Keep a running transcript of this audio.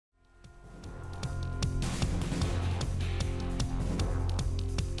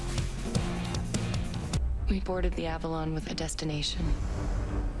We boarded the Avalon with a destination.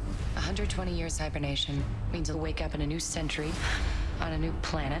 120 years hibernation means you'll wake up in a new century, on a new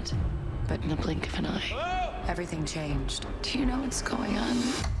planet. But in the blink of an eye, everything changed. Do you know what's going on?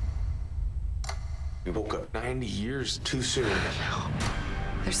 We woke up 90 years too soon.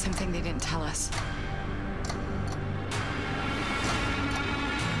 There's something they didn't tell us.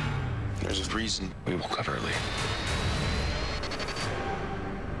 There's a reason we woke up early.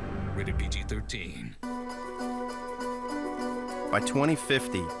 Rated PG-13. By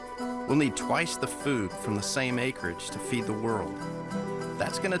 2050, we'll need twice the food from the same acreage to feed the world.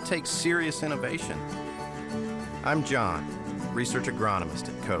 That's going to take serious innovation. I'm John, research agronomist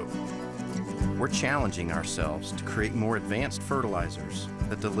at Coke. We're challenging ourselves to create more advanced fertilizers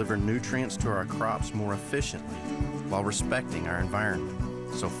that deliver nutrients to our crops more efficiently while respecting our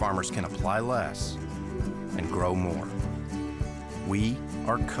environment, so farmers can apply less and grow more. We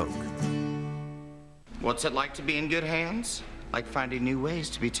are Coke. What's it like to be in good hands? Like finding new ways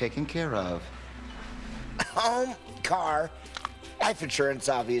to be taken care of. Home, car, life insurance,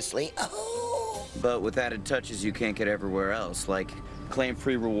 obviously. But with added touches you can't get everywhere else, like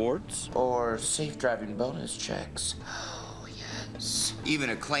claim-free rewards? Or safe driving bonus checks. Oh, yes. Even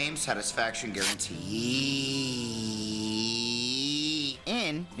a claim satisfaction guarantee.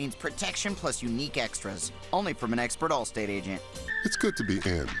 In means protection plus unique extras. Only from an expert Allstate agent. It's good to be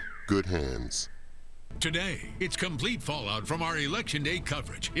in good hands. Today, it's complete fallout from our Election Day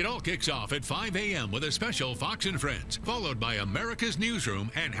coverage. It all kicks off at 5 a.m. with a special Fox and Friends, followed by America's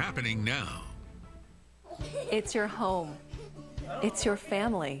Newsroom and Happening Now. It's your home. It's your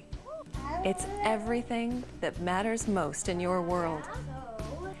family. It's everything that matters most in your world.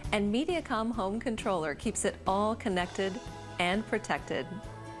 And Mediacom Home Controller keeps it all connected and protected.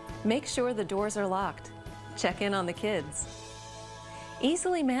 Make sure the doors are locked. Check in on the kids.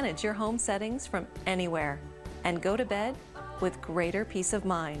 Easily manage your home settings from anywhere and go to bed with greater peace of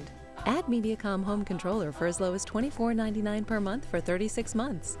mind. Add Mediacom Home Controller for as low as $24.99 per month for 36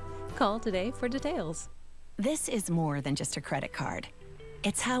 months. Call today for details. This is more than just a credit card.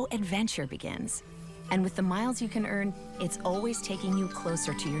 It's how adventure begins. And with the miles you can earn, it's always taking you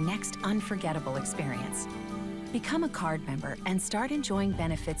closer to your next unforgettable experience. Become a card member and start enjoying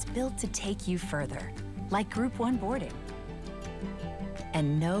benefits built to take you further, like Group 1 boarding.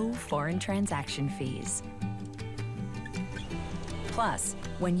 And no foreign transaction fees. Plus,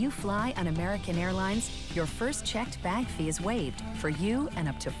 when you fly on American Airlines, your first checked bag fee is waived for you and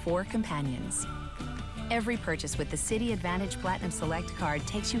up to 4 companions. Every purchase with the Citi Advantage Platinum Select card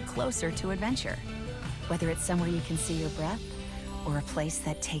takes you closer to adventure. Whether it's somewhere you can see your breath or a place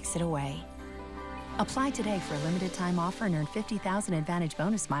that takes it away. Apply today for a limited time offer and earn 50,000 Advantage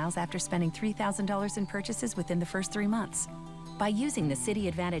bonus miles after spending $3,000 in purchases within the first 3 months. By using the Citi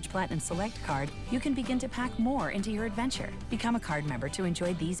Advantage Platinum Select card, you can begin to pack more into your adventure. Become a card member to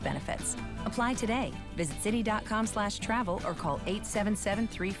enjoy these benefits. Apply today. Visit citi.com/travel or call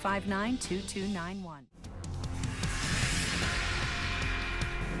 877-359-2291.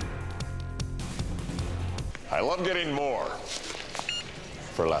 I love getting more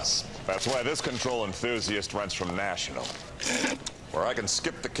for less. That's why this control enthusiast rents from National, where I can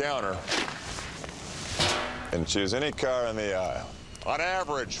skip the counter and choose any car in the aisle. On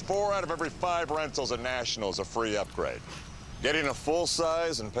average, 4 out of every 5 rentals at National is a free upgrade. Getting a full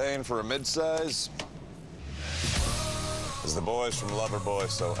size and paying for a mid-size, as the boys from Loverboy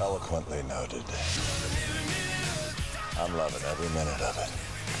so eloquently noted. I'm loving every minute of it.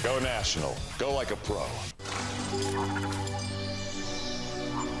 Go National. Go like a pro.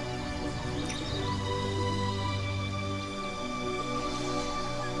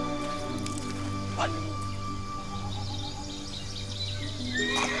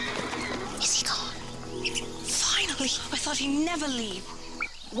 Is he gone? Finally! I thought he'd never leave.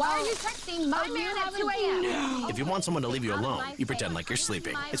 Why are you texting my man at 2 a.m.? No. If you want someone to leave you alone, you pretend like you're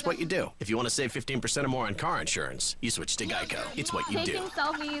sleeping. It's what you do. If you want to save 15% or more on car insurance, you switch to Geico. It's what you do. Taking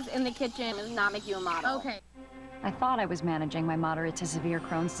selfies in the kitchen does not make you a model. Okay. I thought I was managing my moderate to severe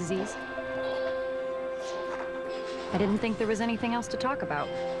Crohn's disease. I didn't think there was anything else to talk about.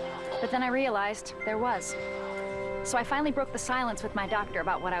 But then I realized there was. So I finally broke the silence with my doctor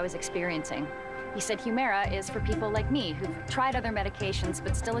about what I was experiencing. He said Humira is for people like me who've tried other medications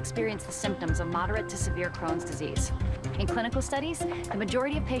but still experience the symptoms of moderate to severe Crohn's disease. In clinical studies, the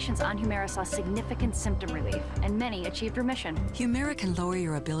majority of patients on Humira saw significant symptom relief, and many achieved remission. Humira can lower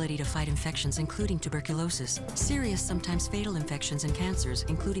your ability to fight infections, including tuberculosis. Serious, sometimes fatal infections and cancers,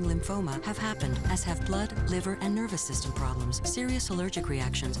 including lymphoma, have happened, as have blood, liver, and nervous system problems, serious allergic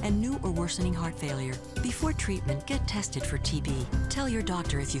reactions, and new or worsening heart failure. Before treatment, get tested for TB. Tell your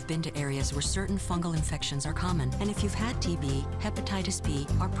doctor if you've been to areas where certain fungal infections are common, and if you've had TB, hepatitis B,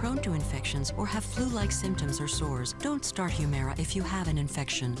 are prone to infections, or have flu-like symptoms or sores, don't start Humira if you have an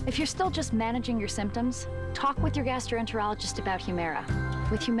infection. If you're still just managing your symptoms, talk with your gastroenterologist about Humira.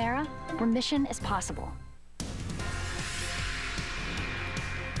 With Humira, remission is possible.